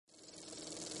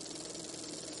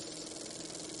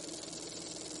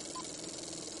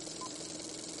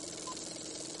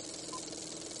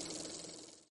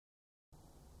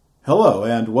Hello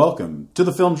and welcome to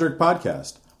the Film Jerk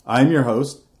Podcast. I'm your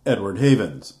host, Edward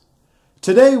Havens.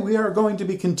 Today we are going to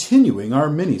be continuing our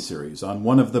mini-series on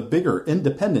one of the bigger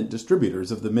independent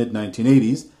distributors of the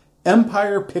mid-1980s,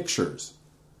 Empire Pictures.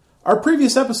 Our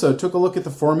previous episode took a look at the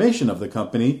formation of the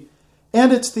company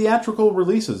and its theatrical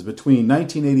releases between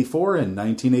 1984 and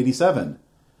 1987.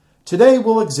 Today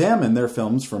we'll examine their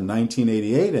films from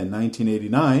 1988 and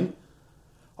 1989,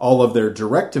 all of their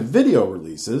direct-to-video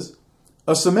releases,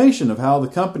 a summation of how the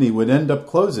company would end up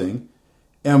closing,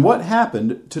 and what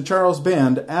happened to Charles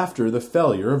Band after the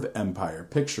failure of Empire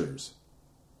Pictures.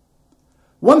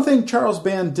 One thing Charles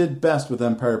Band did best with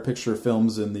Empire Picture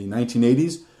films in the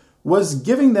 1980s was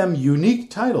giving them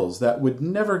unique titles that would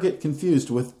never get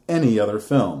confused with any other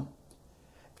film.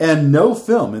 And no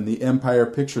film in the Empire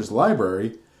Pictures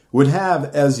library would have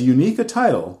as unique a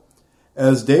title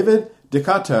as David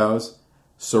DeCoteau's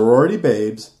Sorority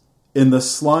Babes in the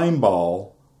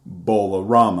Slimeball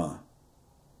Bowl-O-Rama.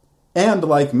 And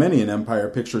like many an Empire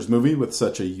Pictures movie with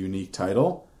such a unique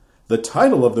title, the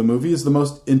title of the movie is the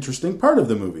most interesting part of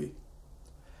the movie.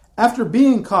 After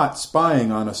being caught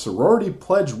spying on a sorority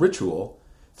pledge ritual,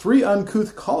 three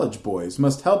uncouth college boys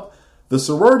must help the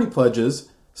sorority pledges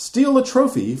steal a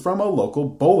trophy from a local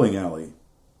bowling alley.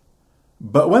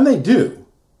 But when they do,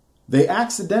 they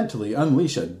accidentally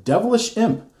unleash a devilish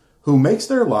imp who makes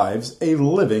their lives a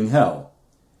living hell.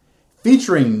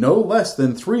 Featuring no less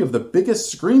than three of the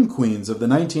biggest scream queens of the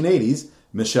 1980s,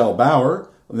 Michelle Bauer,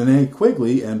 Linnea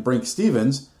Quigley, and Brinke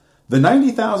Stevens, the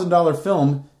 $90,000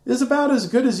 film is about as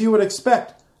good as you would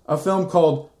expect a film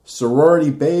called Sorority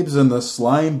Babes in the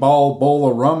Slimeball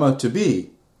Bowl-O-Rama to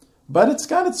be. But it's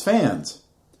got its fans.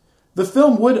 The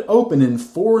film would open in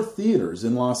 4 theaters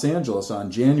in Los Angeles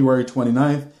on January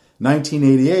 29,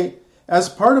 1988, as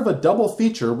part of a double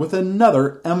feature with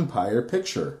another Empire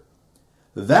picture.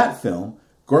 That film,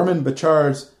 Gorman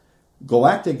Bechard's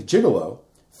Galactic Gigolo,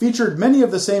 featured many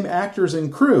of the same actors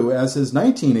and crew as his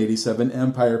 1987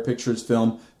 Empire Pictures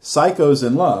film Psychos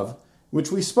in Love,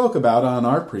 which we spoke about on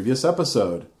our previous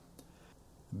episode.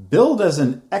 Billed as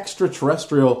an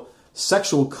extraterrestrial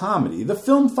sexual comedy, the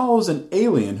film follows an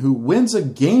alien who wins a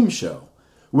game show,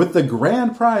 with the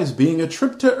grand prize being a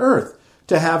trip to Earth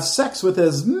to have sex with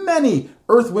as many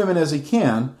Earth women as he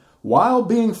can, while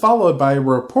being followed by a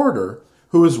reporter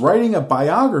who is writing a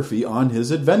biography on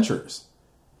his adventures.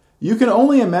 You can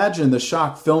only imagine the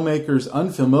shock filmmakers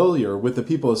unfamiliar with the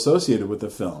people associated with the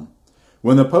film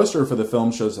when the poster for the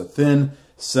film shows a thin,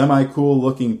 semi-cool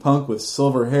looking punk with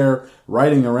silver hair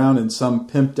riding around in some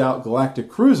pimped out galactic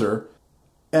cruiser,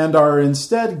 and are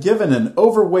instead given an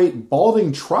overweight,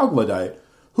 balding troglodyte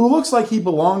who looks like he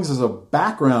belongs as a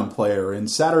background player in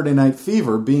Saturday Night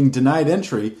Fever being denied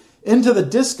entry into the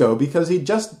disco because he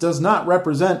just does not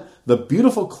represent the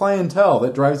beautiful clientele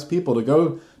that drives people to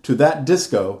go to that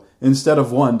disco instead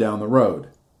of one down the road.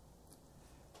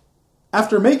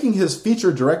 After making his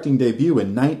feature directing debut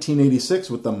in 1986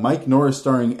 with the Mike Norris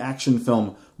starring action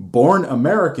film Born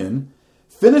American,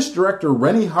 Finnish director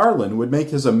Renny Harlin would make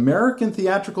his American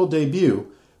theatrical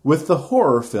debut with the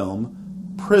horror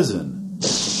film Prison.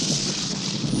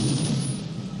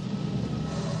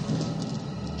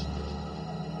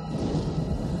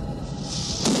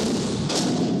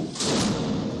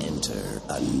 Enter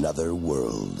another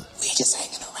world. We just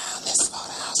hanging around this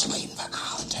slaughterhouse waiting for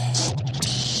our turn.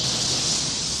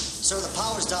 Sir, the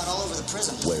power's down all over the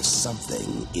prison. Where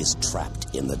something is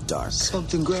trapped in the dark.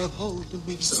 Something grab hold of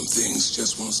me. Some things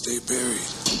just won't stay buried.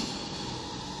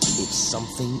 It's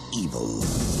something evil.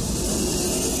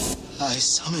 I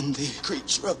summon the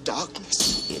creature of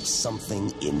darkness. It's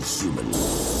something inhuman.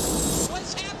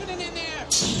 What's happening in there?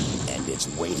 And it's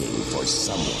waiting for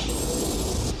someone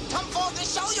Come forth and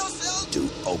show yourself. to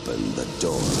open the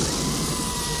door.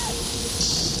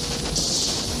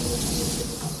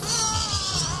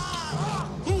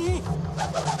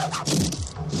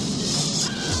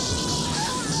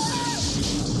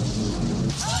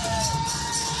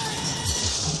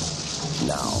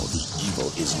 Now the evil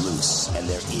is loose and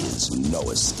there is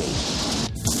no escape.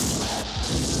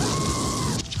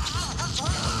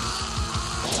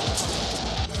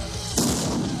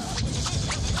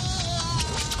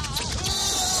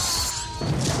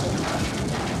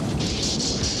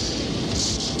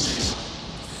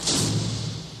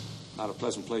 Not a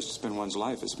pleasant place to spend one's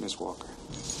life, is Miss Walker.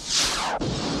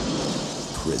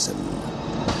 Prison.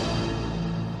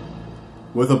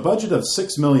 With a budget of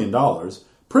 $6 million,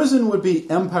 Prison would be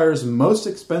Empire's most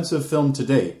expensive film to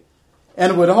date,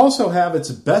 and would also have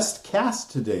its best cast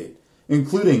to date,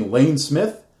 including Lane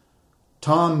Smith,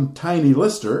 Tom Tiny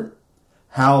Lister,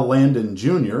 Hal Landon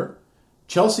Jr.,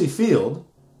 Chelsea Field,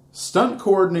 stunt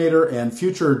coordinator and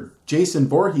future Jason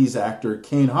Voorhees actor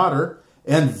Kane Hodder,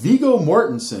 and Viggo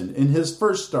Mortensen in his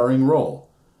first starring role.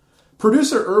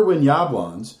 Producer Irwin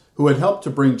Yablans, who had helped to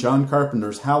bring John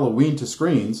Carpenter's Halloween to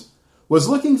screens, was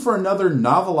looking for another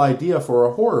novel idea for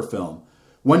a horror film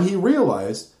when he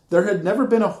realized there had never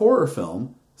been a horror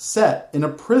film set in a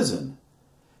prison.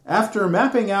 After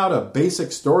mapping out a basic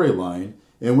storyline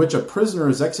in which a prisoner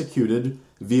is executed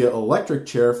via electric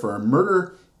chair for a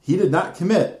murder he did not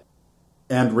commit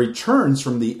and returns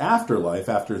from the afterlife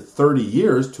after 30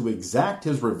 years to exact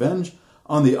his revenge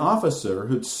on the officer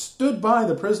who stood by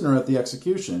the prisoner at the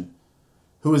execution,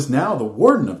 who is now the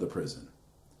warden of the prison,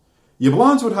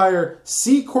 Yablans would hire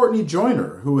C. Courtney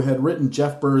Joyner, who had written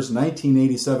Jeff Burr's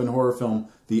 1987 horror film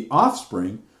The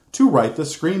Offspring, to write the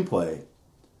screenplay.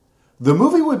 The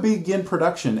movie would begin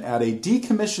production at a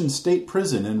decommissioned state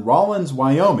prison in Rawlins,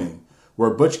 Wyoming, where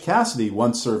Butch Cassidy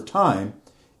once served time,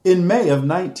 in May of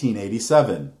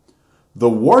 1987. The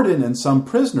warden and some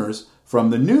prisoners from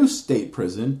the new state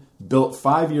prison, built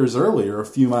 5 years earlier a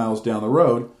few miles down the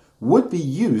road, would be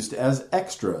used as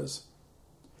extras.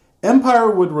 Empire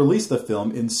would release the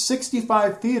film in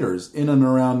 65 theaters in and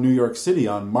around New York City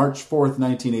on March 4th,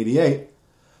 1988,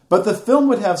 but the film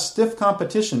would have stiff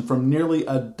competition from nearly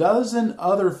a dozen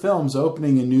other films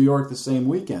opening in New York the same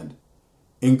weekend,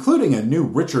 including a new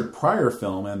Richard Pryor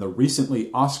film and the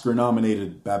recently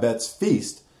Oscar-nominated Babette's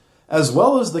Feast, as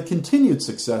well as the continued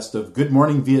success of Good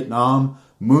Morning Vietnam,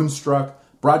 Moonstruck,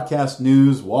 Broadcast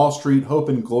News, Wall Street, Hope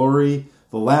and Glory,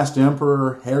 The Last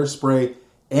Emperor, Hairspray,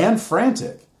 and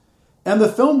Frantic. And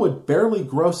the film would barely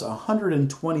gross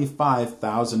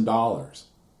 $125,000.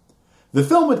 The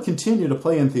film would continue to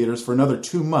play in theaters for another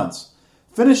 2 months,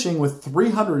 finishing with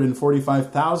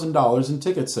 $345,000 in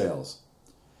ticket sales.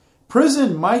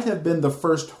 Prison might have been the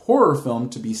first horror film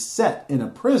to be set in a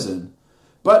prison,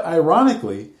 but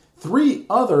ironically, 3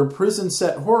 other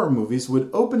prison-set horror movies would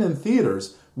open in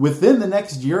theaters within the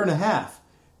next year and a half,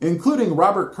 including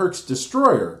Robert Kirk's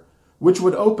Destroyer, which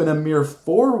would open a mere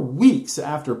 4 weeks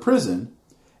after Prison,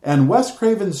 and Wes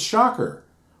Craven's Shocker,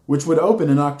 which would open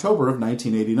in October of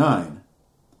 1989.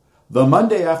 The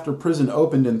Monday after Prison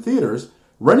opened in theaters,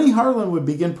 Renny Harlin would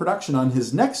begin production on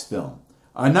his next film,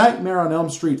 A Nightmare on Elm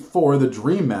Street 4: The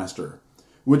Dream Master,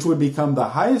 which would become the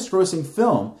highest-grossing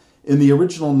film in the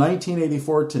original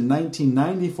 1984 to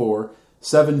 1994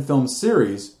 7-film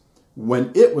series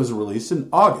when it was released in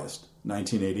August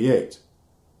 1988.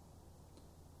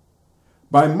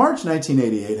 By March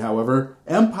 1988, however,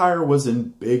 Empire was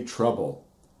in big trouble.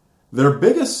 Their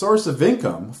biggest source of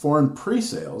income, foreign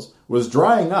pre-sales, was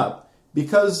drying up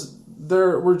because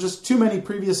there were just too many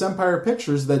previous Empire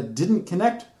pictures that didn't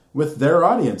connect with their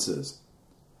audiences.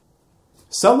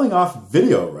 Selling off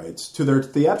video rights to their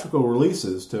theatrical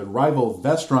releases to rival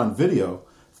Vestron Video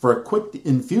for a quick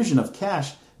infusion of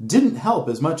cash didn't help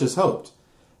as much as hoped,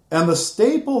 and the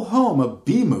staple home of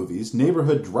B-movies,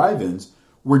 neighborhood drive-ins,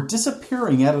 were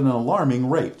disappearing at an alarming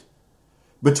rate.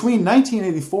 Between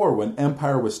 1984, when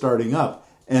Empire was starting up,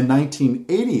 and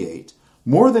 1988,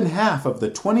 more than half of the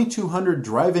 2,200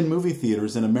 drive-in movie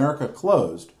theaters in America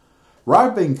closed,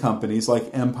 robbing companies like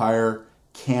Empire,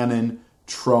 Cannon,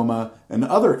 Troma, and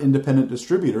other independent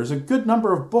distributors a good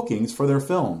number of bookings for their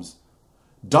films.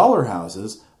 Dollar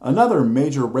houses, another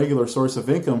major regular source of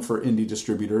income for indie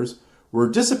distributors, were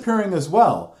disappearing as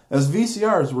well, as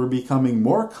VCRs were becoming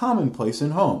more commonplace in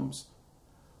homes.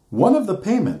 One of the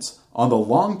payments on the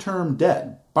long-term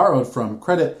debt borrowed from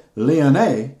Credit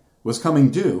Lyonnais was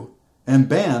coming due, and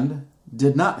Band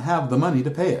did not have the money to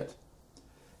pay it.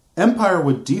 Empire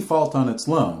would default on its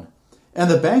loan, and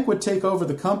the bank would take over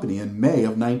the company in May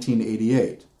of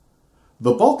 1988.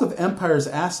 The bulk of Empire's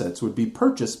assets would be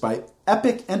purchased by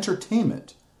Epic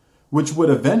Entertainment, which would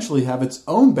eventually have its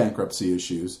own bankruptcy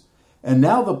issues, and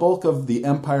now the bulk of the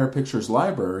Empire Pictures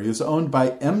library is owned by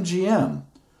MGM,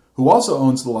 who also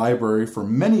owns the library for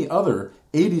many other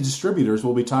 80 distributors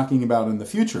we'll be talking about in the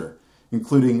future,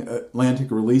 including Atlantic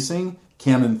Releasing,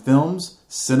 Canon Films,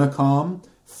 Cinecom,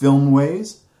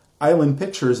 Filmways, Island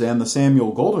Pictures, and the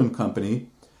Samuel Goldwyn Company,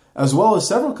 as well as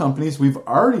several companies we've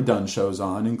already done shows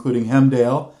on, including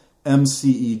Hemdale,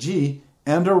 MCEG,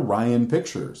 and Orion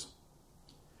Pictures.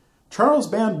 Charles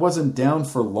Band wasn't down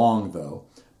for long, though.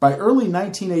 By early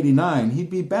 1989, he'd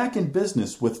be back in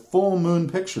business with Full Moon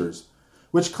Pictures,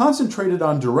 which concentrated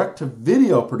on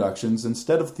direct-to-video productions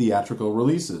instead of theatrical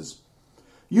releases.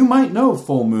 You might know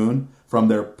Full Moon from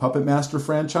their Puppet Master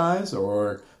franchise,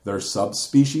 or their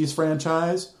Subspecies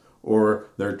franchise, or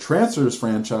their Trancers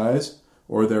franchise,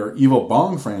 or their Evil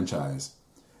Bong franchise.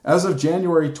 As of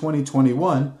January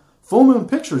 2021, Full Moon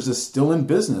Pictures is still in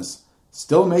business,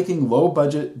 still making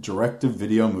low-budget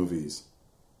direct-to-video movies.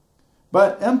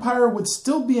 But Empire would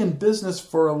still be in business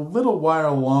for a little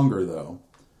while longer, though.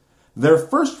 Their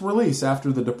first release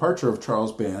after the departure of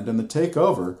Charles Band and the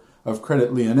takeover of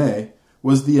Credit Lyonnais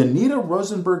was the Anita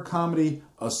Rosenberg comedy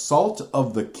Assault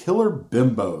of the Killer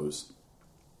Bimbos.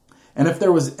 And if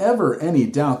there was ever any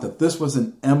doubt that this was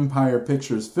an Empire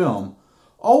Pictures film,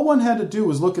 all one had to do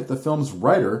was look at the film's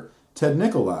writer, Ted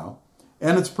Nicolau,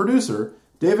 and its producer,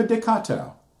 David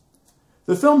DeCoteau.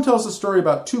 The film tells a story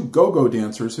about two go-go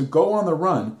dancers who go on the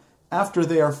run after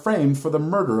they are framed for the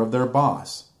murder of their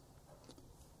boss.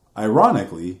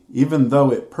 Ironically, even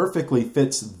though it perfectly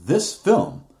fits this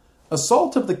film,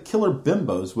 Assault of the Killer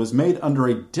Bimbos was made under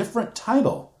a different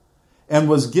title, and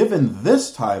was given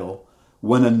this title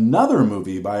when another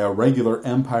movie by a regular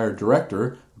Empire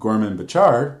director, Gorman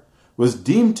Bechard, was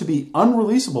deemed to be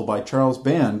unreleasable by Charles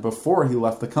Band before he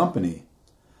left the company.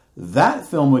 That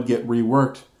film would get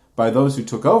reworked by those who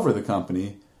took over the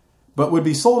company, but would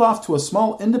be sold off to a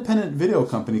small independent video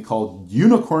company called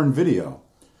Unicorn Video,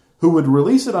 who would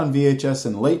release it on VHS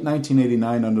in late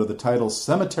 1989 under the title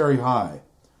Cemetery High.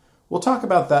 We'll talk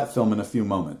about that film in a few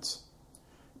moments.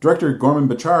 Director Gorman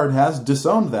Bechard has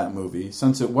disowned that movie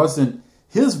since it wasn't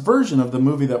his version of the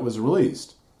movie that was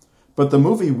released. But the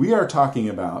movie we are talking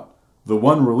about, the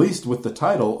one released with the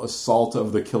title Assault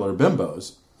of the Killer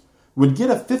Bimbos, would get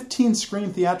a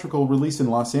 15-screen theatrical release in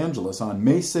Los Angeles on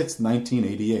May 6,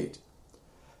 1988.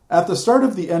 At the start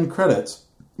of the end credits,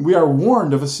 we are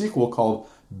warned of a sequel called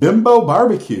Bimbo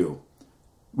Barbecue,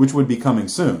 which would be coming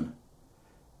soon.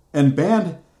 And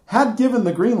Band had given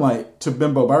the green light to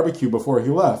Bimbo Barbecue before he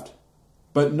left,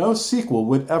 but no sequel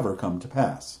would ever come to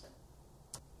pass.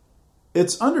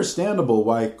 It's understandable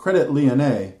why Credit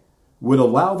Lyonnais would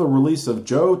allow the release of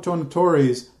Joe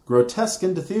Tornatore's Grotesque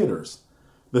into theaters.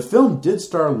 The film did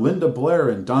star Linda Blair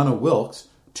and Donna Wilkes,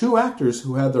 two actors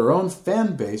who had their own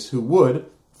fan base who would,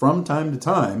 from time to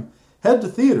time, head to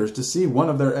theaters to see one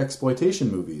of their exploitation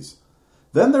movies.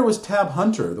 Then there was Tab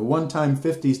Hunter, the one-time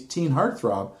 50s teen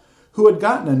heartthrob, who had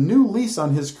gotten a new lease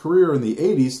on his career in the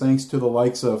 80s thanks to the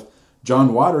likes of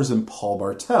John Waters and Paul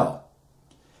Bartel.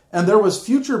 And there was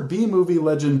future B-movie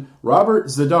legend Robert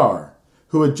Z'Dar,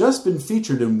 who had just been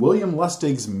featured in William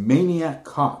Lustig's Maniac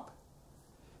Cop.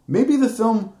 Maybe the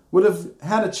film would have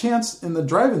had a chance in the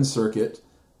drive-in circuit,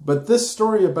 but this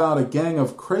story about a gang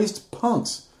of crazed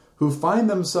punks who find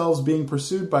themselves being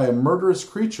pursued by a murderous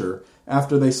creature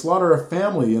after they slaughter a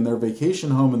family in their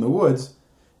vacation home in the woods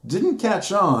didn't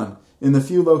catch on in the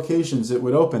few locations it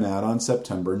would open at on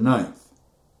September 9th.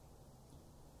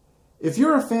 If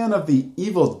you're a fan of the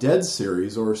Evil Dead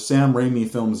series or Sam Raimi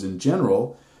films in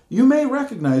general, you may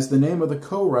recognize the name of the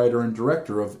co-writer and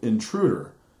director of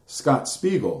Intruder, Scott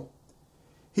Spiegel.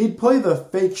 He'd play the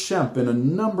fake Shemp in a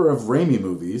number of Raimi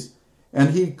movies,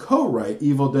 and he'd co-write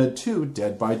Evil Dead 2,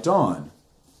 Dead by Dawn.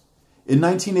 In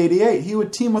 1988, he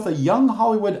would team with a young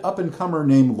Hollywood up-and-comer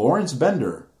named Lawrence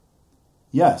Bender.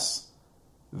 Yes,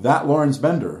 that Lawrence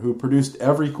Bender, who produced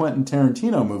every Quentin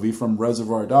Tarantino movie from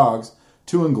Reservoir Dogs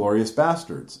to Inglourious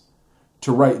Bastards,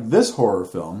 to write this horror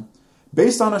film,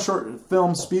 based on a short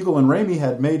film Spiegel and Raimi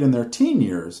had made in their teen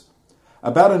years,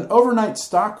 about an overnight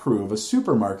stock crew of a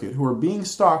supermarket who are being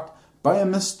stalked by a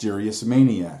mysterious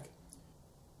maniac.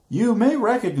 You may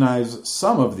recognize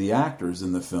some of the actors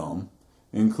in the film,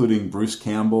 including Bruce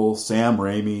Campbell, Sam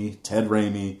Raimi, Ted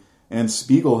Raimi, and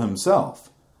Spiegel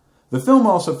himself. The film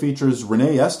also features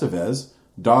Renee Estevez,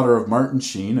 daughter of Martin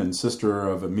Sheen and sister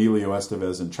of Emilio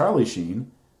Estevez and Charlie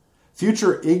Sheen,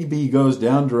 future Igby Goes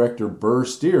Down director Burr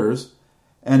Steers,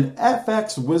 and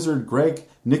FX wizard Greg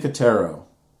Nicotero.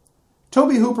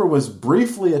 Tobe Hooper was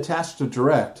briefly attached to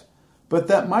direct, but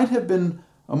that might have been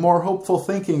a more hopeful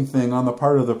thinking thing on the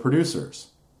part of the producers.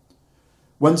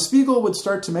 When Spiegel would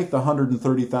start to make the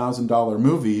 $130,000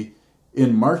 movie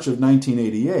in March of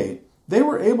 1988, they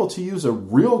were able to use a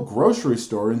real grocery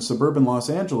store in suburban Los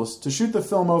Angeles to shoot the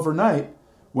film overnight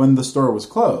when the store was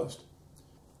closed,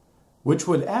 which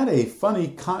would add a funny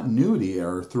continuity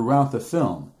error throughout the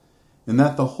film, in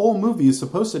that the whole movie is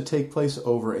supposed to take place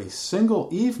over a single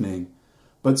evening,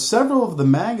 but several of the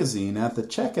magazine at the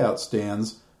checkout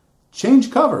stands change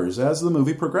covers as the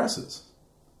movie progresses.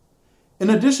 In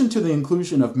addition to the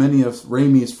inclusion of many of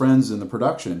Raimi's friends in the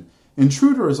production,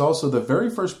 Intruder is also the very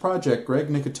first project Greg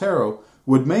Nicotero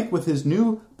would make with his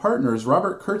new partners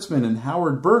Robert Kurtzman and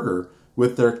Howard Berger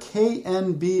with their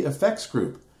KNB Effects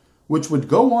Group, which would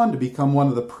go on to become one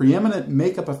of the preeminent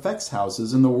makeup effects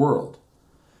houses in the world.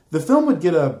 The film would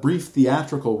get a brief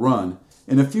theatrical run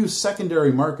in a few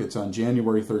secondary markets on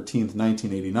January 13,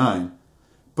 1989,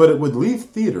 but it would leave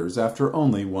theaters after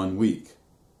only 1 week.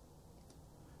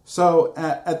 So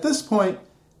at this point,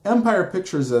 Empire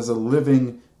Pictures as a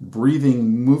living,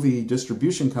 breathing movie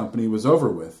distribution company was over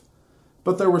with.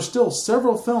 But there were still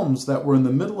several films that were in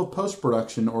the middle of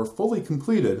post-production or fully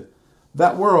completed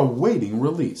that were awaiting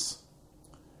release.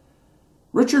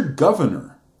 Richard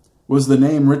Governor was the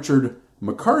name Richard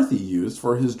McCarthy used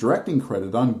for his directing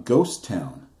credit on Ghost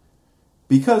Town.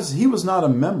 Because he was not a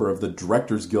member of the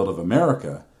Directors Guild of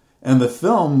America, and the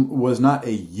film was not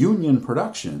a union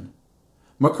production,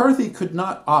 McCarthy could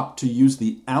not opt to use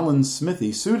the Alan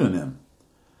Smithy pseudonym.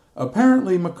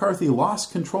 Apparently, McCarthy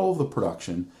lost control of the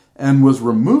production and was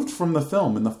removed from the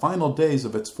film in the final days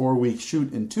of its 4-week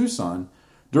shoot in Tucson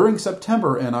during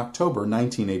September and October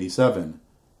 1987.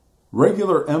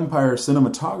 Regular Empire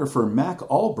cinematographer Mac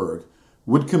Ahlberg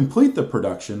would complete the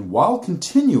production while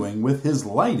continuing with his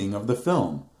lighting of the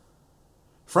film.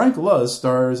 Frank Luz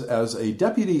stars as a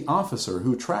deputy officer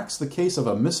who tracks the case of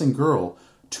a missing girl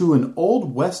to an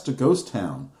Old West ghost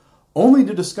town, only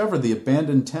to discover the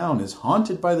abandoned town is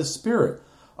haunted by the spirit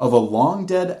of a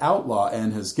long-dead outlaw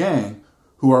and his gang,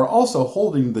 who are also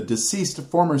holding the deceased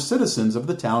former citizens of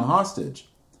the town hostage.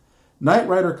 Knight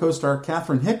Rider co-star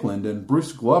Catherine Hickland and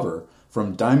Bruce Glover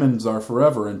from Diamonds Are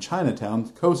Forever and Chinatown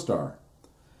co-star.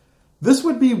 This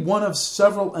would be one of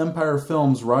several Empire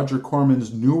films Roger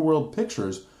Corman's New World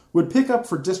Pictures would pick up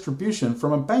for distribution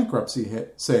from a bankruptcy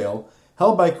sale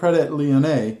held by Credit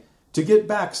Lyonnais to get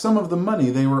back some of the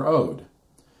money they were owed.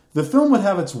 The film would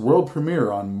have its world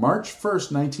premiere on March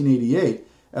 1st, 1988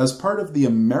 as part of the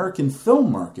American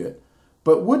film market,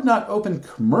 but would not open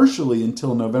commercially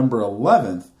until November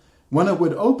 11th, when it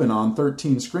would open on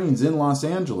 13 screens in Los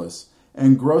Angeles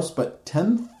and gross but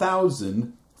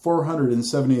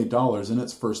 $10,478 in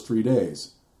its first 3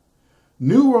 days.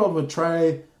 New World would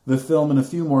try the film in a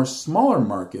few more smaller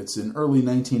markets in early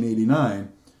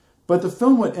 1989, but the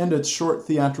film would end its short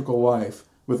theatrical life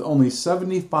with only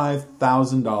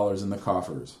 $75,000 in the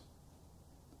coffers.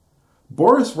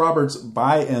 Boris Roberts'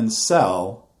 Buy and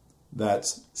Sell,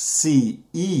 that's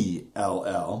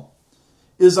C-E-L-L,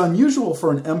 is unusual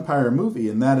for an Empire movie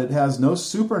in that it has no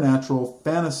supernatural,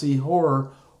 fantasy,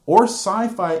 horror, or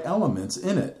sci-fi elements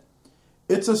in it.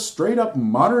 It's a straight-up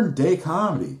modern-day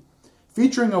comedy,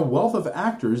 featuring a wealth of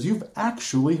actors you've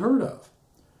actually heard of.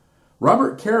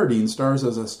 Robert Carradine stars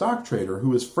as a stock trader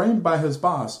who is framed by his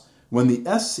boss when the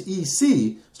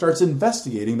SEC starts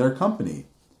investigating their company.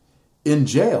 In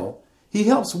jail, he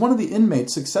helps one of the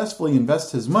inmates successfully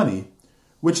invest his money,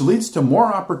 which leads to more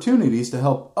opportunities to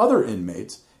help other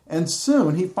inmates, and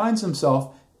soon he finds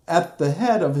himself at the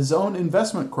head of his own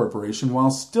investment corporation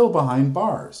while still behind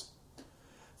bars.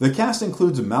 The cast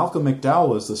includes Malcolm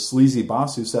McDowell as the sleazy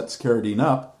boss who sets Carradine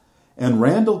up, and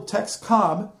Randall Tex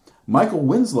Cobb, Michael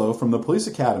Winslow from the Police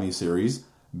Academy series,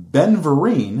 Ben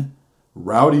Vereen,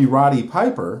 Rowdy Roddy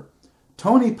Piper,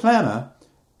 Tony Plana,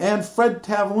 and Fred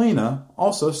Tavolina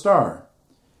also star.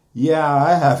 Yeah,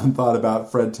 I haven't thought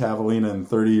about Fred Tavolina in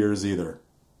 30 years either.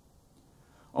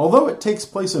 Although it takes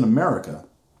place in America,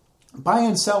 Buy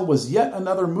and Sell was yet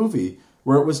another movie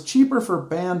where it was cheaper for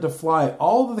band to fly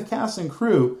all of the cast and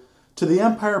crew to the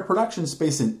Empire production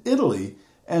space in Italy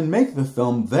and make the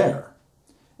film there.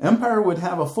 Empire would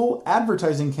have a full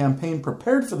advertising campaign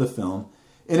prepared for the film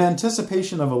in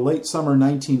anticipation of a late summer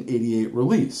 1988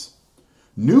 release.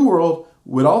 New World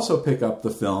would also pick up the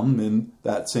film in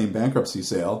that same bankruptcy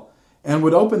sale and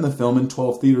would open the film in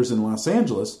 12 theaters in Los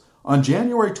Angeles on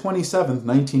January 27,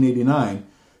 1989,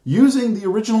 using the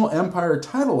original Empire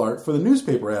title art for the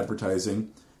newspaper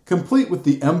advertising, complete with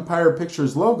the Empire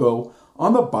Pictures logo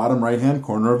on the bottom right-hand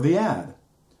corner of the ad.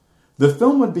 The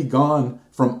film would be gone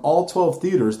from all 12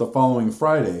 theaters the following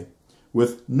Friday,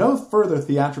 with no further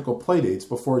theatrical playdates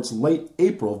before its late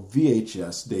April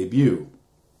VHS debut.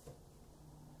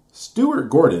 Stuart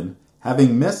Gordon,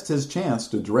 having missed his chance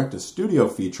to direct a studio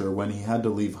feature when he had to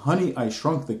leave Honey, I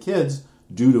Shrunk the Kids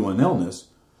due to an illness,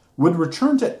 would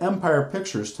return to Empire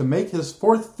Pictures to make his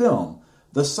fourth film,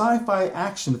 the sci-fi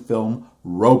action film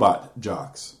Robot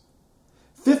Jox.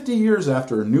 50 years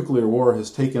after a nuclear war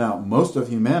has taken out most of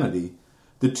humanity,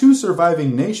 the two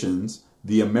surviving nations,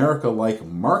 the America-like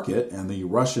Market and the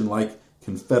Russian-like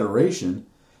Confederation,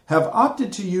 have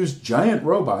opted to use giant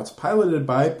robots piloted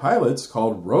by pilots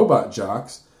called Robot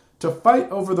Jox to fight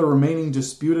over the remaining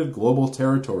disputed global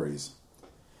territories.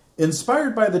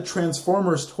 Inspired by the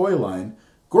Transformers toy line,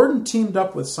 Gordon teamed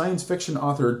up with science fiction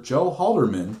author Joe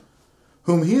Haldeman,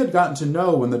 whom he had gotten to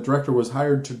know when the director was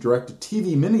hired to direct a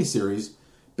TV miniseries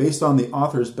based on the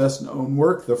author's best-known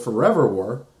work, The Forever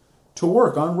War, to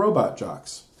work on Robot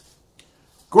Jox.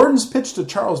 Gordon's pitch to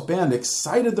Charles Band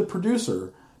excited the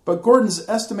producer, but Gordon's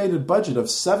estimated budget of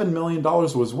 $7 million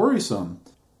was worrisome,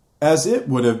 as it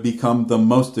would have become the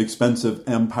most expensive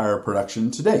Empire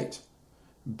production to date.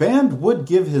 Band would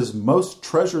give his most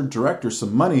treasured director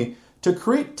some money to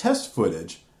create test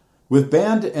footage, with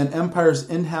Band and Empire's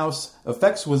in-house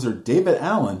effects wizard David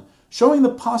Allen showing the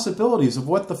possibilities of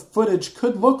what the footage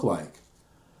could look like.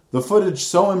 The footage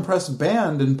so impressed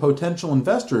Band and potential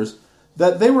investors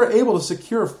that they were able to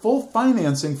secure full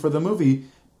financing for the movie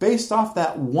based off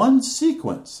that one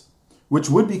sequence, which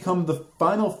would become the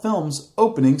final film's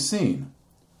opening scene.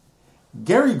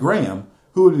 Gary Graham,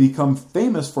 who would become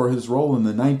famous for his role in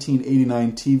the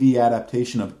 1989 TV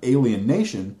adaptation of Alien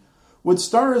Nation, would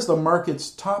star as the market's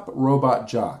top robot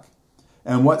jock.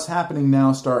 And What's Happening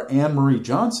Now star Anne-Marie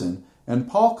Johnson and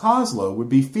Paul Koslow would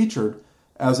be featured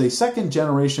as a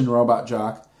second-generation robot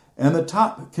jock and the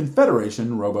top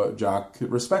Confederation robot jock,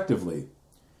 respectively.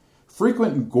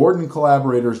 Frequent Gordon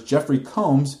collaborators Jeffrey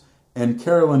Combs and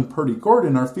Carolyn Purdy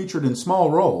Gordon are featured in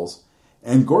small roles,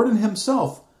 and Gordon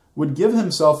himself would give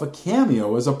himself a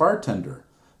cameo as a bartender,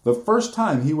 the first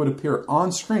time he would appear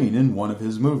on screen in one of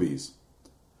his movies.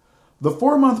 The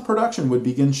 4-month production would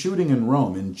begin shooting in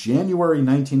Rome in January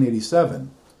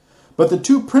 1987, but the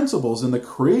two principals in the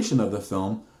creation of the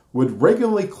film would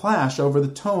regularly clash over the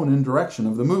tone and direction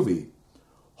of the movie.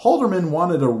 Halderman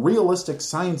wanted a realistic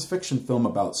science fiction film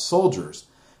about soldiers,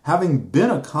 having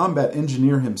been a combat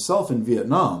engineer himself in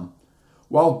Vietnam,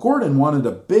 while Gordon wanted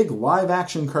a big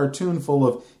live-action cartoon full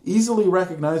of easily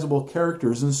recognizable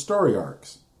characters and story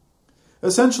arcs.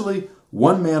 Essentially,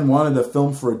 one man wanted a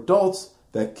film for adults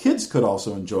that kids could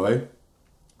also enjoy,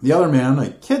 the other man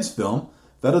a kids' film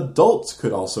that adults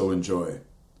could also enjoy.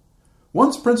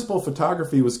 Once principal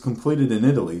photography was completed in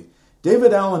Italy,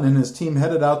 David Allen and his team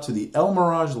headed out to the El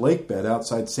Mirage lake bed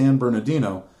outside San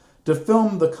Bernardino to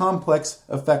film the complex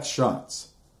effects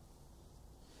shots.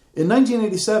 In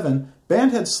 1987,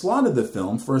 Band had slotted the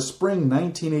film for a spring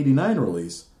 1989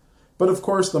 release, but of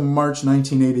course the March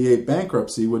 1988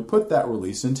 bankruptcy would put that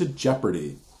release into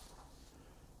jeopardy.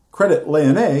 Credit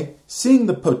Leone, seeing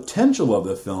the potential of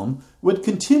the film, would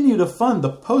continue to fund the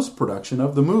post-production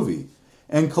of the movie,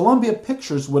 and Columbia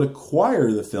Pictures would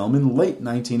acquire the film in late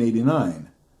 1989.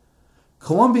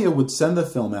 Columbia would send the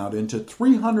film out into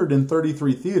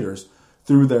 333 theaters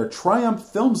through their Triumph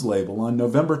Films label on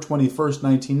November 21,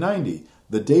 1990,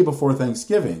 the day before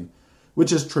Thanksgiving,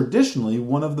 which is traditionally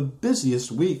one of the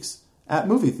busiest weeks at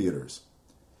movie theaters.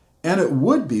 And it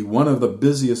would be one of the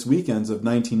busiest weekends of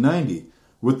 1990,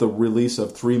 with the release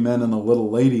of Three Men and a Little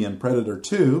Lady and Predator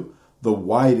 2, the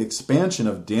wide expansion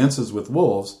of Dances with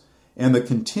Wolves, and the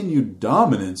continued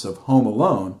dominance of Home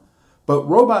Alone, but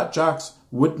Robot Jox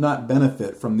would not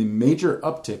benefit from the major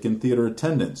uptick in theater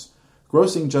attendance,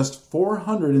 grossing just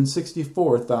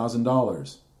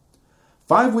 $464,000.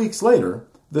 5 weeks later,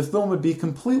 the film would be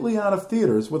completely out of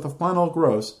theaters with a final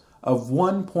gross of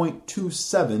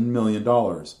 $1.27 million.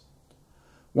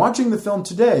 Watching the film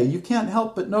today, you can't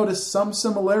help but notice some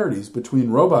similarities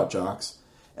between Robot Jox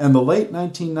and the late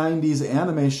 1990s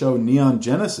anime show Neon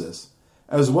Genesis,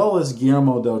 as well as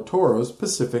Guillermo del Toro's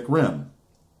Pacific Rim.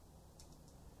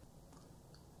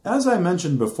 As I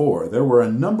mentioned before, there were a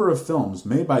number of films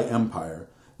made by Empire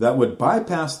that would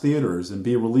bypass theaters and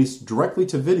be released directly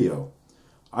to video,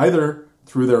 either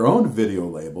through their own video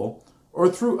label or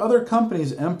through other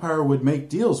companies Empire would make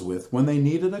deals with when they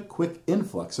needed a quick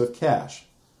influx of cash.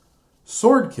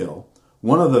 Swordkill,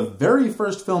 one of the very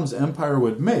first films Empire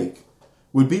would make,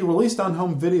 would be released on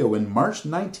home video in March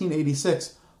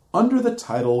 1986 under the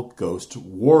title Ghost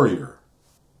Warrior.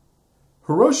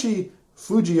 Hiroshi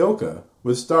Fujioka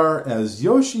would star as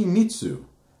Yoshimitsu,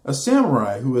 a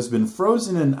samurai who has been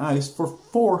frozen in ice for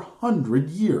 400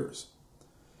 years.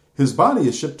 His body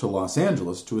is shipped to Los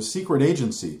Angeles to a secret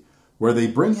agency where they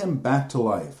bring him back to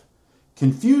life.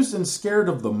 Confused and scared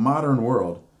of the modern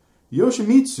world,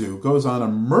 Yoshimitsu goes on a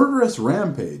murderous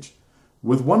rampage,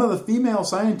 with one of the female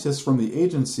scientists from the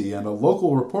agency and a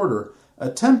local reporter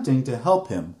attempting to help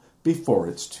him before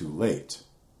it's too late.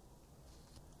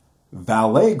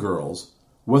 Valet Girls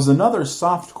was another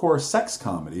softcore sex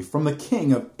comedy from the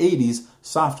king of 80s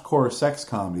softcore sex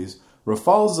comedies,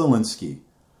 Rafal Zielinski.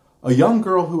 A young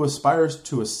girl who aspires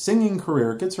to a singing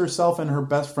career gets herself and her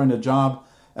best friend a job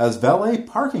as valet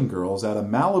parking girls at a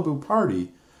Malibu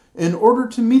party in order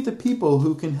to meet the people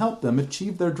who can help them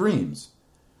achieve their dreams.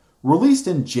 Released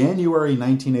in January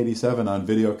 1987 on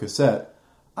videocassette,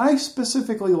 I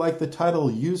specifically like the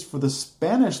title used for the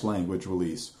Spanish language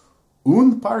release,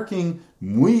 Un Parking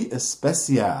Muy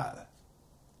Especial.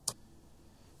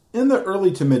 In the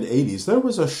early to mid-80s, there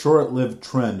was a short-lived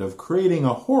trend of creating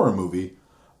a horror movie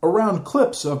around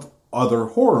clips of other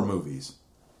horror movies.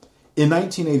 In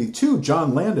 1982,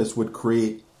 John Landis would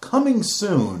create Coming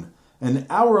soon, an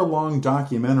hour-long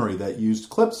documentary that used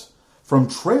clips from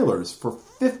trailers for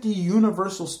 50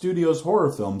 Universal Studios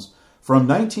horror films from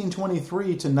 1923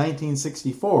 to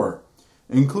 1964,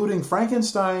 including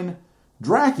Frankenstein,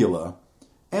 Dracula,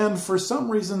 and for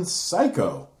some reason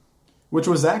Psycho, which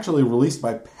was actually released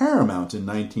by Paramount in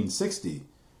 1960.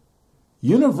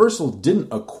 Universal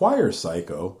didn't acquire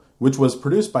Psycho, which was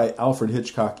produced by Alfred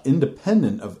Hitchcock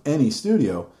independent of any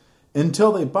studio,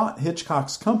 until they bought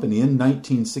Hitchcock's company in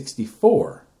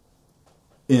 1964.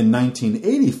 In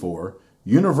 1984,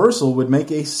 Universal would make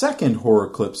a second horror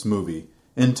clips movie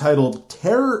entitled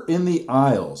Terror in the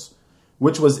Isles,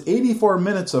 which was 84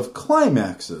 minutes of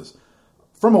climaxes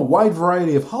from a wide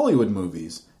variety of Hollywood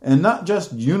movies, and not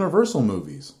just Universal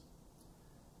movies.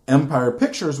 Empire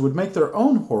Pictures would make their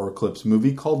own horror clips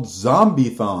movie called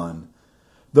Zombie-thon.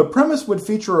 The premise would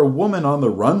feature a woman on the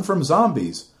run from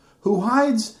zombies who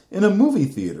hides in a movie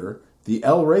theater, the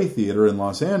El Rey Theater in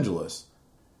Los Angeles,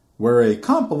 where a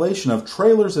compilation of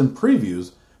trailers and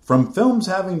previews from films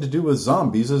having to do with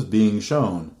zombies is being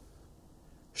shown.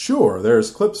 Sure,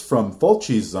 there's clips from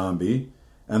Fulci's Zombie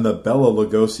and the Bela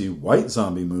Lugosi White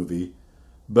Zombie movie,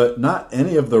 but not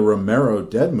any of the Romero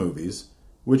Dead movies,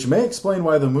 which may explain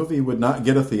why the movie would not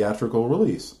get a theatrical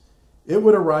release. It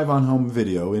would arrive on home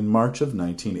video in March of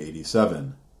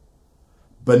 1987.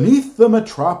 Beneath the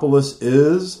Metropolis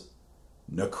is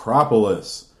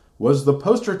Necropolis, was the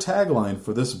poster tagline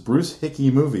for this Bruce Hickey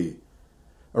movie.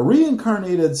 A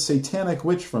reincarnated satanic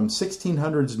witch from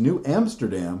 1600s New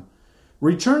Amsterdam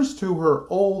returns to her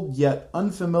old yet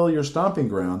unfamiliar stomping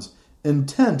grounds,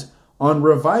 intent on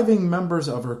reviving members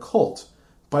of her cult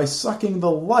by sucking the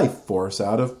life force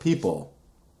out of people.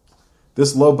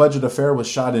 This low-budget affair was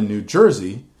shot in New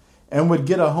Jersey and would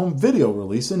get a home video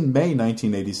release in May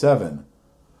 1987.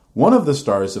 One of the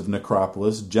stars of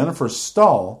Necropolis, Jennifer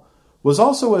Stahl, was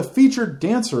also a featured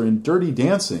dancer in Dirty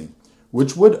Dancing,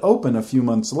 which would open a few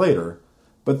months later,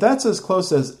 but that's as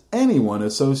close as anyone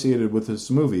associated with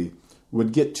this movie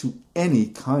would get to any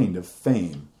kind of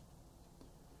fame.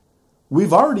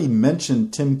 We've already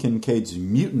mentioned Tim Kincaid's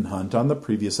Mutant Hunt on the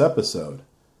previous episode.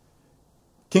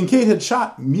 Kincaid had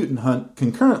shot Mutant Hunt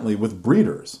concurrently with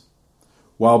Breeders.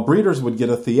 While Breeders would get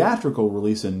a theatrical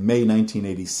release in May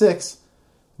 1986,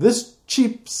 this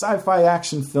cheap sci-fi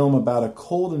action film about a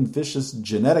cold and vicious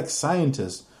genetic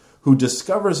scientist who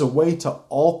discovers a way to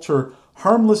alter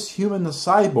harmless human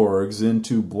cyborgs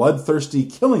into bloodthirsty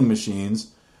killing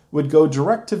machines would go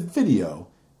direct to video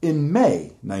in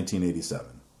May 1987.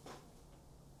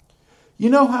 You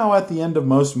know how at the end of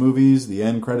most movies, the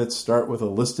end credits start with a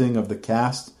listing of the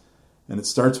cast, and it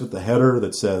starts with the header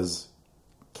that says,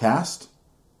 Cast?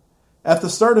 At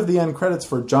the start of the end credits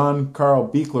for John Carl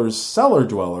Buechler's Cellar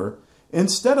Dweller,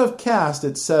 instead of cast,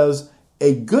 it says,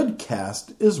 a good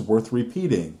cast is worth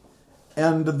repeating.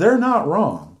 And they're not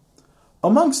wrong.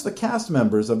 Amongst the cast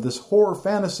members of this horror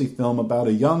fantasy film about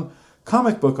a young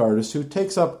comic book artist who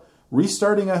takes up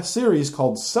restarting a series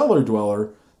called Cellar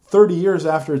Dweller 30 years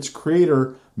after its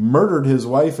creator murdered his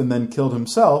wife and then killed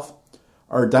himself,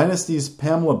 are Dynasty's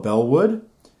Pamela Bellwood,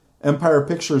 Empire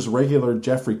Pictures regular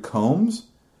Jeffrey Combs,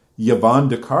 Yvonne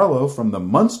DiCarlo from The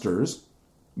Munsters,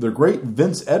 the great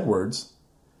Vince Edwards,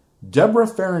 Deborah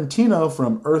Ferrantino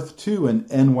from Earth 2 and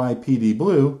NYPD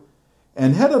Blue,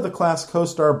 and head of the class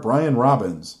co-star Brian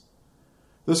Robbins.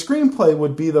 The screenplay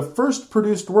would be the first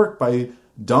produced work by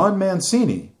Don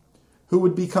Mancini, who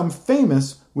would become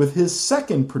famous with his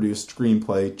second produced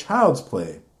screenplay, Child's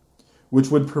Play, which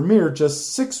would premiere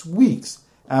just 6 weeks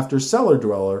after Cellar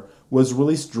Dweller was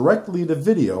released directly to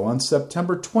video on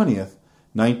September 20th,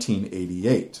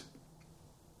 1988.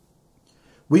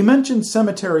 We mentioned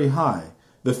Cemetery High,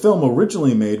 the film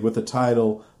originally made with the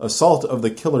title Assault of the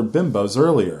Killer Bimbos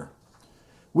earlier.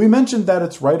 We mentioned that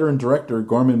its writer and director,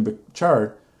 Gorman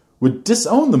Bechard, would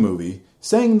disown the movie,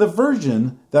 saying the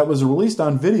version that was released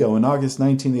on video in August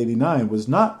 1989 was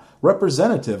not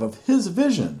representative of his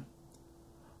vision.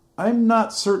 I'm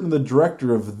not certain the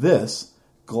director of this,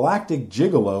 Galactic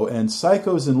Gigolo, and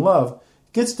Psychos in Love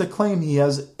gets to claim he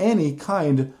has any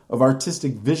kind of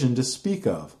artistic vision to speak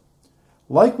of.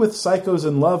 Like with Psychos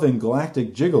in Love and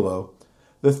Galactic Gigolo,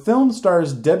 the film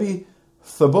stars Debbie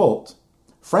Thibault,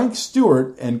 Frank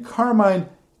Stewart, and Carmine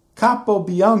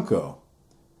Capobianco.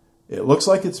 It looks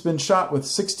like it's been shot with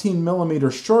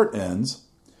 16mm short ends.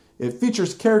 It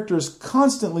features characters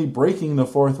constantly breaking the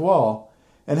fourth wall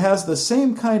and has the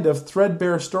same kind of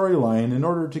threadbare storyline in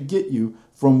order to get you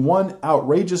from one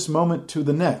outrageous moment to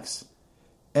the next.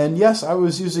 And yes, I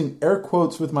was using air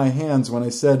quotes with my hands when I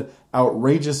said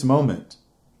outrageous moment.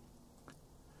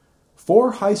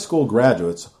 4 high school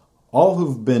graduates, all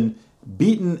who've been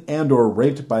beaten and or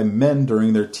raped by men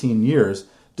during their teen years,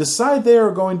 decide they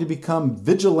are going to become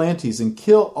vigilantes and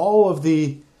kill all of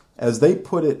the, as they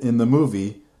put it in the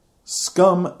movie,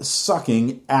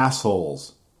 scum-sucking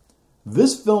assholes.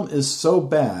 This film is so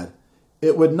bad,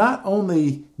 it would not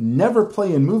only never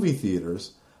play in movie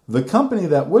theaters, the company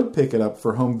that would pick it up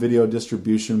for home video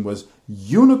distribution was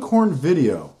Unicorn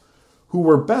Video, who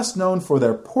were best known for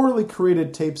their poorly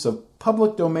created tapes of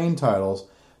public domain titles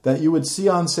that you would see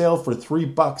on sale for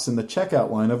 $3 in the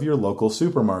checkout line of your local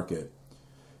supermarket.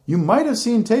 You might have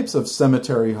seen tapes of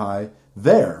Cemetery High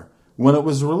there when it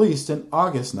was released in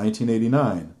August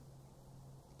 1989.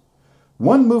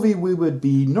 One movie we would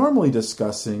be normally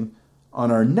discussing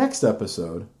on our next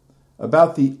episode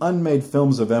about the unmade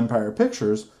films of Empire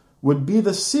Pictures would be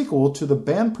the sequel to the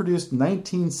band-produced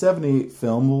 1978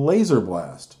 film Laser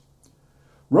Blast.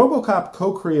 RoboCop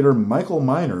co-creator Michael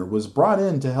Miner was brought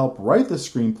in to help write the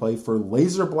screenplay for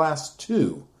Laser Blast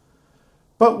 2.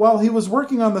 But while he was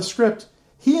working on the script,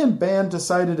 he and band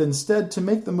decided instead to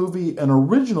make the movie an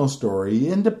original story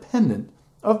independent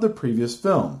of the previous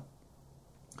film.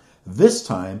 This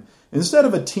time, instead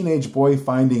of a teenage boy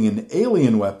finding an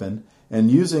alien weapon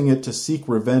and using it to seek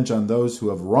revenge on those who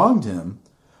have wronged him,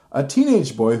 a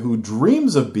teenage boy who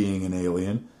dreams of being an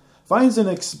alien finds an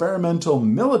experimental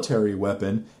military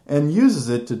weapon and uses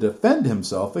it to defend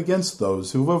himself against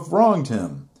those who have wronged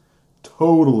him.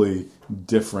 Totally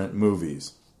different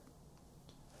movies.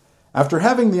 After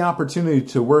having the opportunity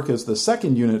to work as the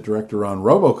second unit director on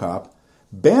RoboCop,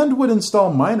 Band would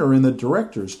install Miner in the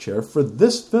director's chair for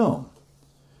this film,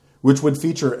 which would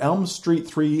feature Elm Street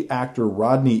 3 actor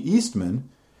Rodney Eastman,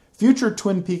 future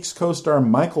Twin Peaks co-star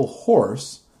Michael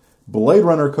Horse, Blade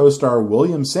Runner co-star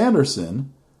William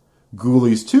Sanderson,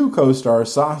 Ghoulies 2 co-star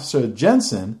Sasha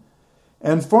Jensen,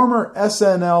 and former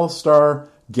SNL star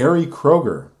Gary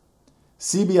Kroger.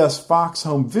 CBS Fox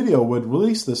Home Video would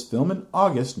release this film in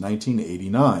August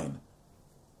 1989.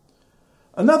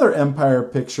 Another Empire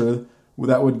picture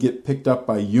that would get picked up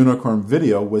by Unicorn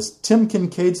Video was Tim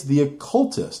Kincaid's The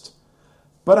Occultist.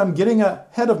 But I'm getting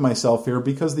ahead of myself here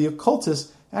because The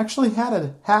Occultist actually had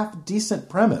a half-decent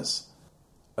premise.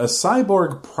 A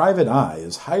cyborg private eye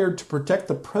is hired to protect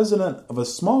the president of a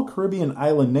small Caribbean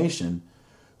island nation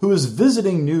who is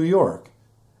visiting New York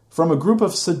from a group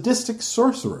of sadistic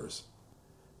sorcerers.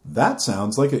 That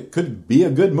sounds like it could be a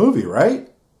good movie, right?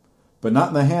 But not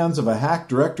in the hands of a hack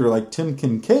director like Tim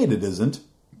Kincaid, it isn't.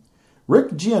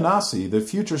 Rick Giannossi, the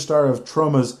future star of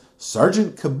Troma's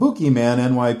Sergeant Kabuki Man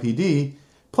NYPD,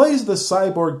 plays the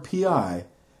cyborg PI,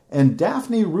 and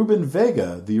Daphne Rubin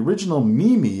Vega, the original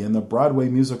Mimi in the Broadway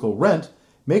musical Rent,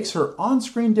 makes her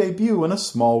on-screen debut in a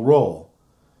small role.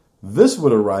 This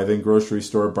would arrive in grocery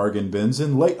store bargain bins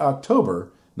in late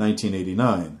October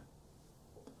 1989.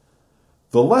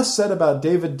 The less said about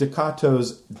David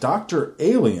DeCoteau's Dr.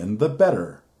 Alien, the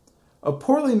better. A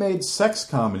poorly made sex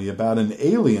comedy about an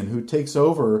alien who takes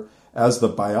over as the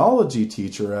biology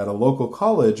teacher at a local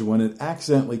college when it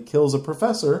accidentally kills a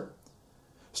professor,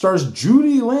 stars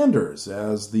Judy Landers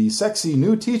as the sexy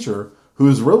new teacher who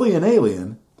is really an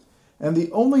alien, and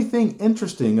the only thing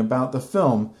interesting about the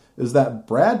film is that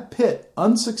Brad Pitt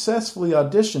unsuccessfully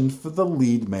auditioned for the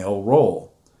lead male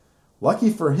role. Lucky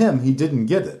for him, he didn't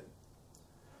get it.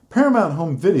 Paramount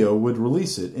Home Video would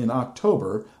release it in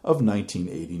October of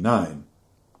 1989.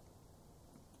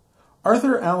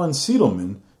 Arthur Allen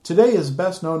Seidelman today is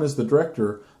best known as the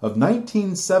director of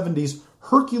 1970's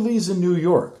Hercules in New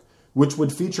York, which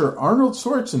would feature Arnold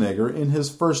Schwarzenegger in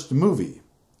his first movie.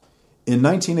 In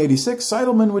 1986,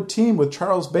 Seidelman would team with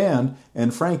Charles Band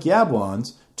and Frank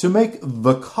Yablons to make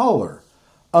The Caller,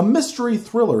 a mystery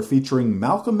thriller featuring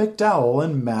Malcolm McDowell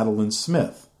and Madeline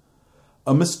Smith.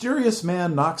 A mysterious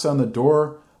man knocks on the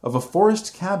door of a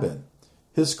forest cabin.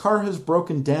 His car has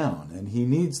broken down, and he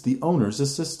needs the owner's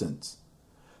assistance.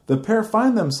 The pair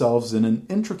find themselves in an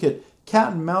intricate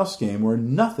cat-and-mouse game where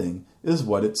nothing is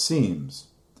what it seems.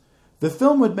 The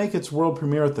film would make its world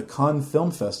premiere at the Cannes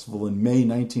Film Festival in May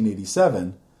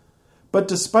 1987, but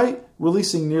despite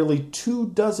releasing nearly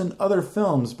 24 other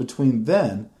films between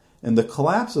then and the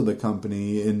collapse of the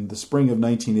company in the spring of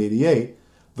 1988,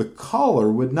 The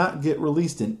Caller would not get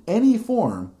released in any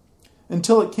form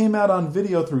until it came out on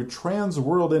video through Trans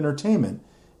World Entertainment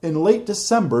in late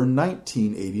December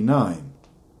 1989.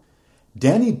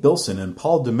 Danny Bilson and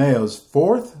Paul DeMeo's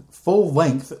fourth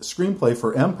full-length screenplay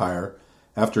for Empire,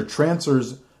 after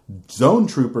Trancer's Zone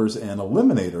Troopers and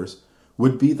Eliminators,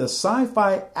 would be the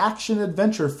sci-fi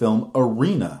action-adventure film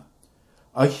Arena.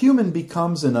 A human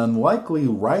becomes an unlikely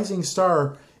rising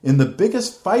star in the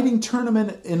biggest fighting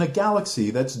tournament in a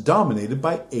galaxy that's dominated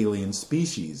by alien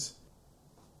species.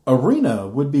 Arena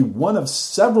would be one of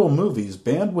several movies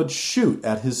Band would shoot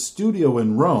at his studio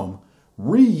in Rome,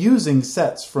 reusing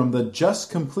sets from the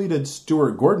just-completed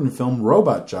Stuart Gordon film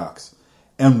Robot Jox.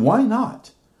 And why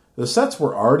not? The sets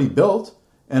were already built,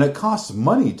 and it costs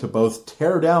money to both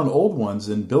tear down old ones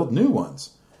and build new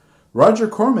ones. Roger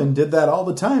Corman did that all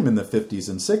the time in the 50s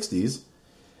and 60s.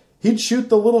 He'd shoot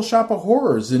The Little Shop of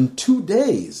Horrors in 2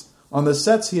 days on the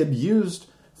sets he had used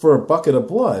for A Bucket of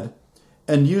Blood,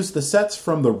 and used the sets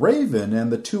from The Raven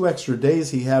and the 2 extra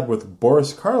days he had with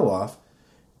Boris Karloff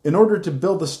in order to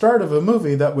build the start of a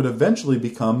movie that would eventually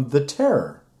become The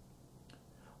Terror.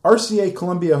 RCA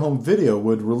Columbia Home Video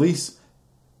would release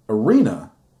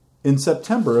Arena in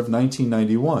September of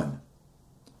 1991.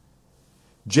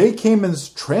 Jay Kamen's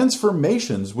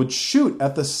Transformations would shoot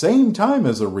at the same time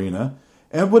as Arena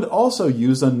and would also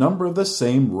use a number of the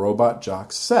same Robot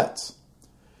Jox sets.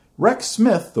 Rex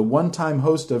Smith, the one-time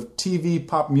host of TV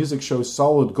pop music show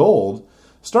Solid Gold,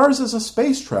 stars as a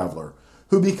space traveler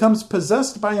who becomes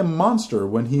possessed by a monster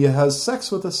when he has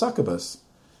sex with a succubus,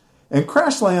 and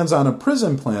crash lands on a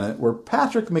prison planet where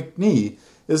Patrick McNee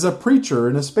is a preacher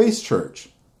in a space church.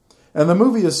 And the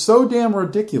movie is so damn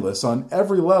ridiculous on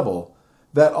every level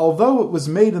that although it was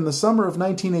made in the summer of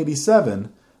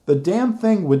 1987, the damn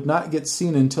thing would not get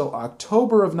seen until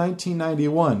October of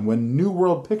 1991 when New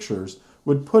World Pictures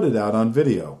would put it out on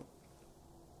video.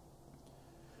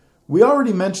 We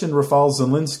already mentioned Rafal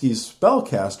Zielinski's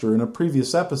Spellcaster in a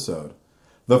previous episode,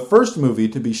 the first movie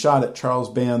to be shot at Charles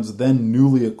Band's then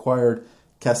newly acquired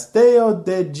Castello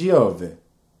de Giove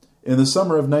in the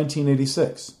summer of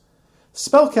 1986.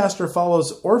 Spellcaster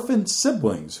follows orphaned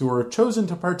siblings who are chosen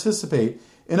to participate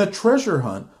in a treasure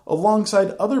hunt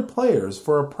alongside other players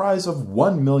for a prize of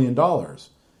 $1 million,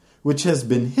 which has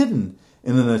been hidden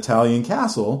in an Italian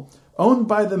castle owned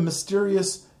by the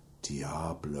mysterious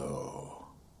Diablo.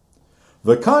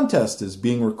 The contest is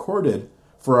being recorded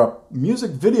for a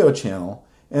music video channel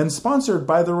and sponsored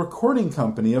by the recording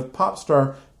company of pop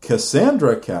star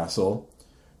Cassandra Castle,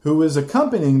 who is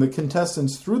accompanying the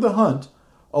contestants through the hunt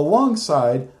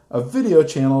alongside a video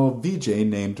channel VJ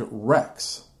named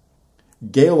Rex.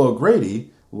 Gail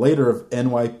O'Grady, later of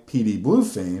NYPD Blue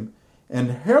fame,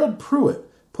 and Harold Pruitt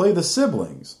play the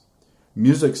siblings.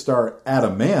 Music star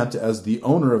Adam Ant as the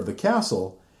owner of the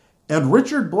castle, and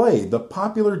Richard Blade, the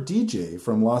popular DJ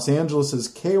from Los Angeles'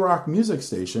 K-Rock music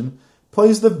station,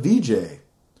 plays the VJ.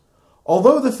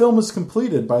 Although the film was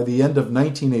completed by the end of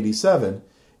 1987,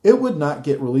 it would not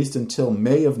get released until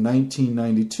May of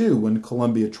 1992 when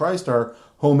Columbia TriStar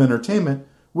Home Entertainment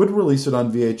would release it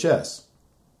on VHS.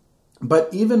 But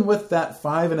even with that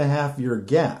 5.5-year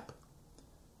gap,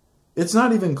 it's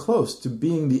not even close to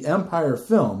being the Empire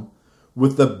film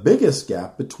with the biggest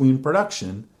gap between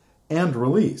production and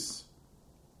release.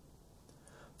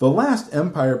 The last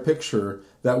Empire picture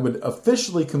that would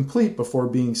officially complete before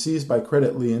being seized by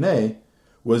Credit Lyonnais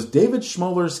was David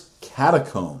Schmoeller's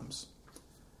Catacombs.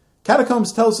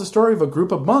 Catacombs tells the story of a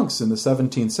group of monks in the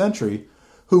 17th century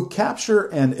who capture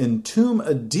and entomb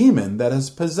a demon that has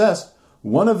possessed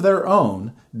one of their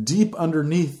own deep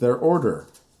underneath their order.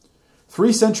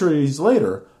 3 centuries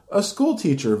later, a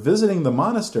schoolteacher visiting the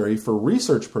monastery for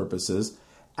research purposes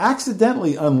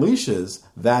accidentally unleashes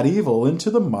that evil into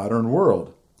the modern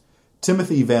world.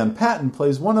 Timothy Van Patten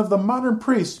plays one of the modern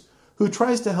priests who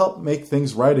tries to help make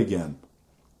things right again.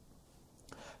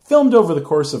 Filmed over the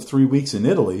course of 3 weeks in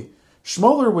Italy,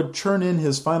 Schmoeller would churn in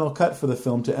his final cut for the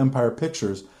film to Empire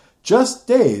Pictures just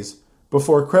days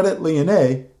before Credit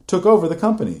Lyonnais took over the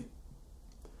company.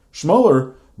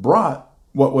 Schmoeller brought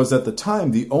what was at the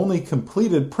time the only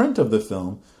completed print of the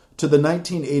film to the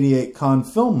 1988 Cannes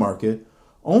film market,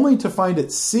 only to find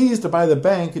it seized by the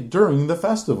bank during the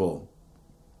festival.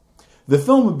 The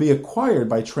film would be acquired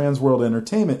by Transworld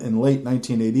Entertainment in late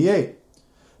 1988,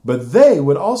 but they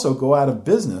would also go out of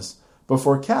business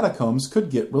before Catacombs could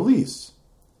get released.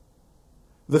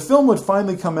 The film would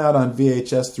finally come out on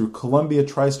VHS through Columbia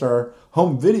TriStar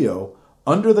Home Video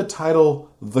under the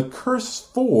title The Curse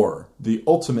 4, The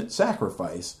Ultimate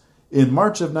Sacrifice in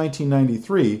March of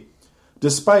 1993,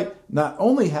 despite not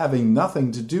only having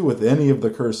nothing to do with any of the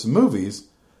Curse movies,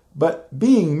 but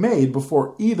being made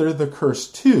before either The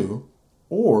Curse 2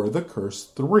 or The Curse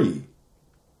 3.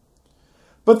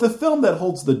 But the film that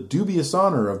holds the dubious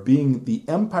honor of being the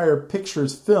Empire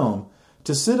Pictures film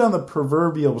to sit on the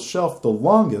proverbial shelf the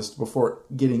longest before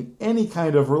getting any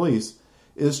kind of release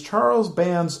is Charles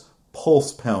Band's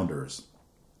Pulse Pounders.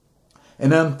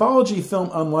 An anthology film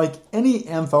unlike any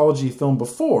anthology film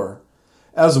before,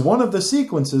 as one of the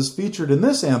sequences featured in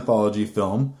this anthology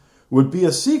film would be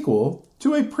a sequel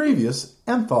to a previous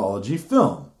anthology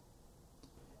film.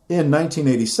 In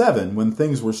 1987, when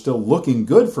things were still looking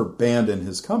good for Band and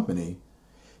his company,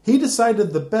 he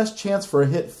decided the best chance for a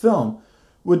hit film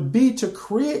would be to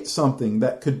create something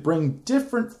that could bring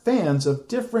different fans of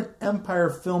different Empire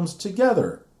films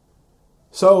together.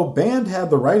 So Band had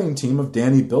the writing team of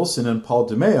Danny Bilson and Paul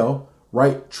DeMeo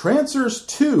write Trancers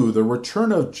 2, The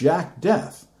Return of Jack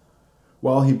Death,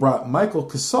 while he brought Michael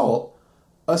Casalt,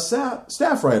 a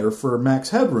staff writer for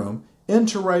Max Headroom, in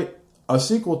to write a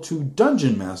sequel to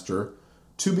Dungeon Master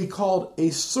to be called A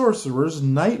Sorcerer's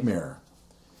Nightmare.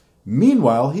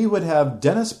 Meanwhile, he would have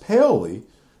Dennis Paoli,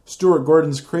 Stuart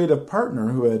Gordon's creative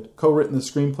partner who had co-written the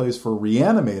screenplays for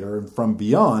Reanimator and From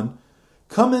Beyond,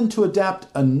 come in to adapt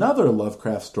another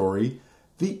Lovecraft story,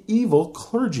 The Evil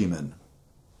Clergyman.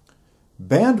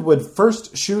 Band would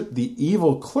first shoot The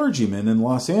Evil Clergyman in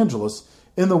Los Angeles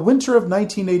in the winter of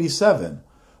 1987,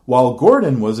 while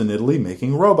Gordon was in Italy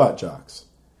making Robot Jox.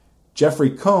 Jeffrey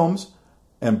Combs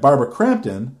and Barbara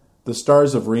Crampton, the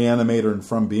stars of Reanimator and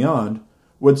From Beyond,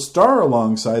 would star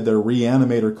alongside their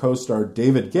Reanimator co-star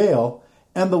David Gale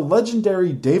and the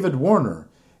legendary David Warner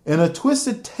in a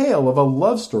twisted tale of a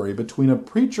love story between a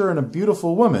preacher and a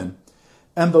beautiful woman,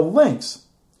 and the lengths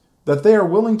that they are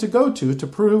willing to go to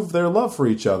prove their love for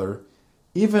each other,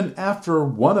 even after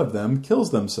one of them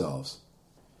kills themselves.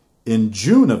 In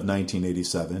June of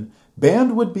 1987,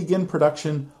 Band would begin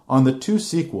production on the two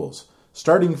sequels,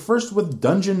 starting first with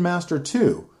Dungeon Master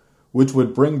 2, which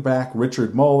would bring back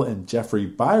Richard Mull and Jeffrey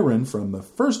Byron from the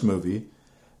first movie,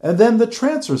 and then the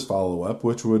Trancers follow-up,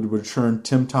 which would return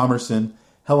Tim Thomerson,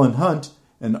 Helen Hunt,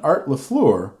 and Art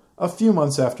LaFleur a few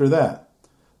months after that.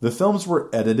 The films were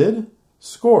edited,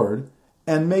 scored,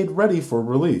 and made ready for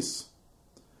release.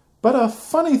 But a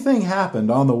funny thing happened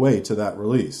on the way to that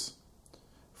release.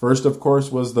 First, of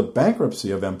course, was the bankruptcy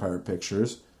of Empire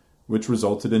Pictures, which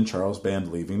resulted in Charles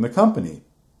Band leaving the company.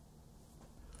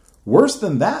 Worse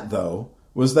than that, though,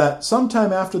 was that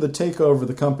sometime after the takeover of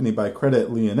the company by Credit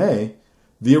Lyonnais,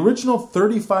 the original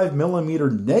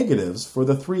 35mm negatives for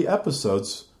the 3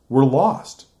 episodes were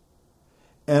lost.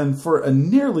 And for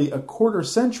nearly a quarter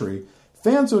century,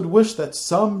 fans would wish that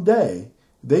someday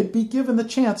they'd be given the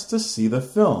chance to see the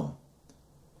film.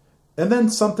 And then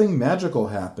something magical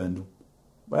happened.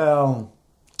 Well,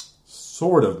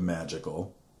 sort of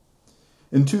magical.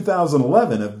 In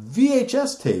 2011, a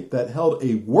VHS tape that held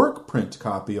a work print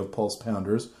copy of Pulse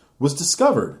Pounders was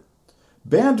discovered.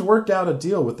 Band worked out a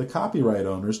deal with the copyright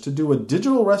owners to do a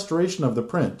digital restoration of the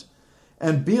print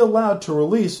and be allowed to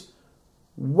release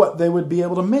what they would be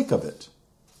able to make of it.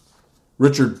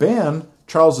 Richard Band,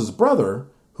 Charles's brother,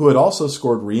 who had also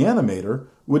scored Reanimator,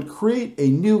 would create a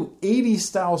new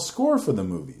 80s-style score for the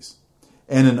movies.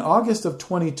 And in August of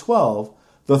 2012,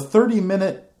 the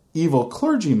 30-minute Evil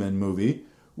Clergyman movie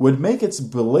would make its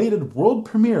belated world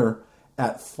premiere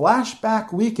at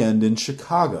Flashback Weekend in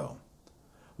Chicago.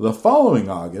 The following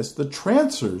August, the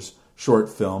Trancers short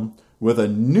film with a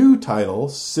new title,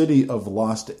 City of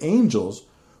Lost Angels,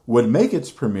 would make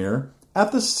its premiere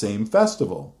at the same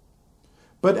festival.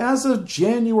 But as of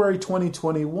January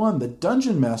 2021, the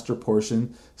Dungeon Master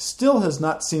portion still has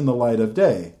not seen the light of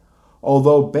day,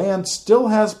 although Band still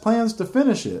has plans to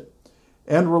finish it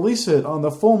and release it on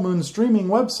the Full Moon streaming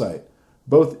website,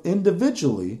 both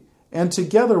individually and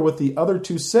together with the other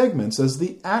 2 segments as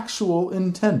the actual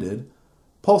intended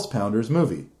Pulse Pounders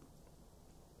movie.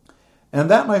 And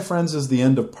that, my friends, is the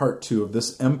end of part 2 of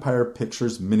this Empire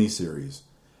Pictures miniseries.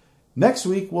 Next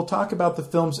week, we'll talk about the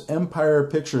films Empire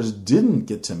Pictures didn't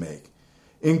get to make,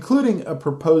 including a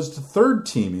proposed third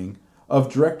teaming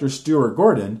of director Stuart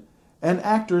Gordon and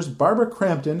actors Barbara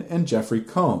Crampton and Jeffrey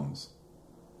Combs.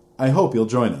 I hope you'll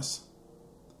join us.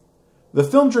 The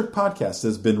Film Jerk Podcast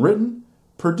has been written,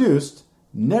 produced,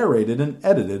 narrated, and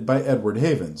edited by Edward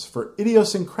Havens for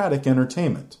Idiosyncratic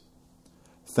Entertainment.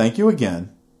 Thank you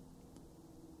again.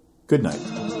 Good night.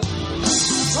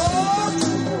 Talk!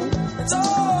 It's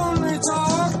only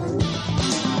talk!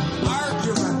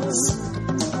 Arguments,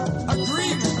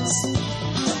 agreements,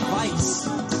 advice,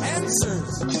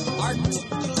 answers,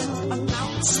 art.